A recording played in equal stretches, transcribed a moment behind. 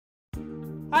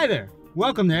Hi there,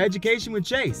 welcome to Education with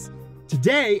Chase.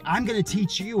 Today, I'm gonna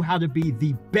teach you how to be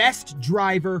the best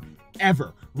driver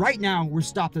ever. Right now, we're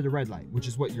stopped at a red light, which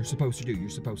is what you're supposed to do. You're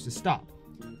supposed to stop.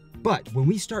 But when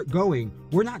we start going,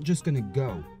 we're not just gonna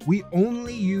go. We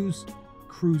only use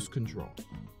cruise control.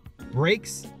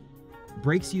 Brakes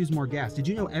use more gas. Did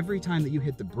you know every time that you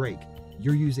hit the brake,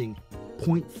 you're using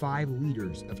 0.5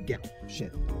 liters of gas?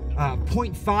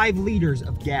 0.5 liters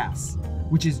of gas,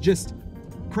 which is just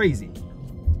crazy.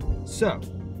 So,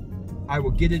 I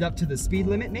will get it up to the speed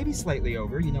limit, maybe slightly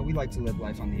over. You know, we like to live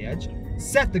life on the edge.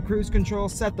 Set the cruise control,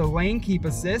 set the lane keep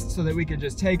assist so that we can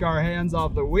just take our hands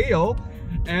off the wheel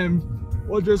and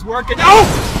we'll just work it.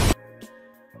 Oh!